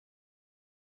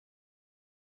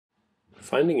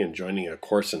Finding and joining a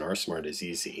course in rSmart is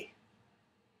easy.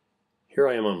 Here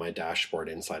I am on my dashboard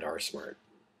inside rSmart.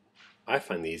 I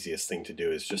find the easiest thing to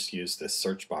do is just use this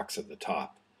search box at the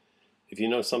top. If you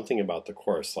know something about the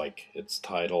course, like its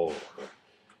title, or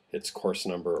its course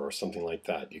number, or something like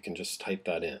that, you can just type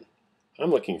that in. I'm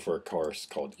looking for a course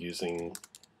called Using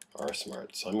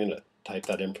rSmart, so I'm going to type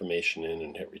that information in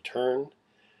and hit return,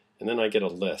 and then I get a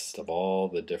list of all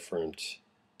the different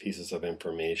pieces of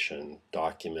information,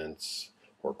 documents,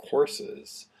 or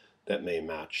courses that may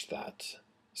match that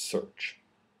search.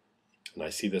 And I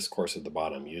see this course at the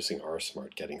bottom, Using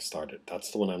rSmart, Getting Started.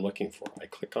 That's the one I'm looking for. I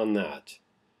click on that,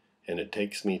 and it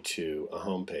takes me to a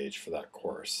home page for that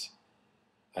course.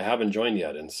 I haven't joined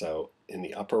yet, and so in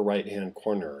the upper right-hand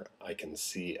corner, I can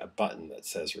see a button that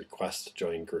says Request to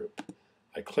Join Group.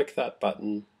 I click that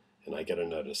button, and I get a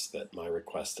notice that my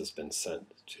request has been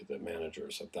sent to the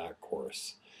managers of that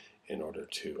course in order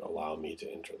to allow me to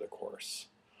enter the course.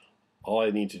 All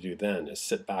I need to do then is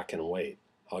sit back and wait.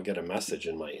 I'll get a message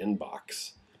in my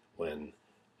inbox when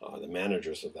the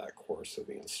managers of that course or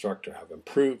the instructor have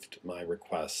approved my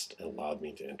request and allowed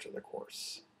me to enter the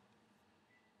course.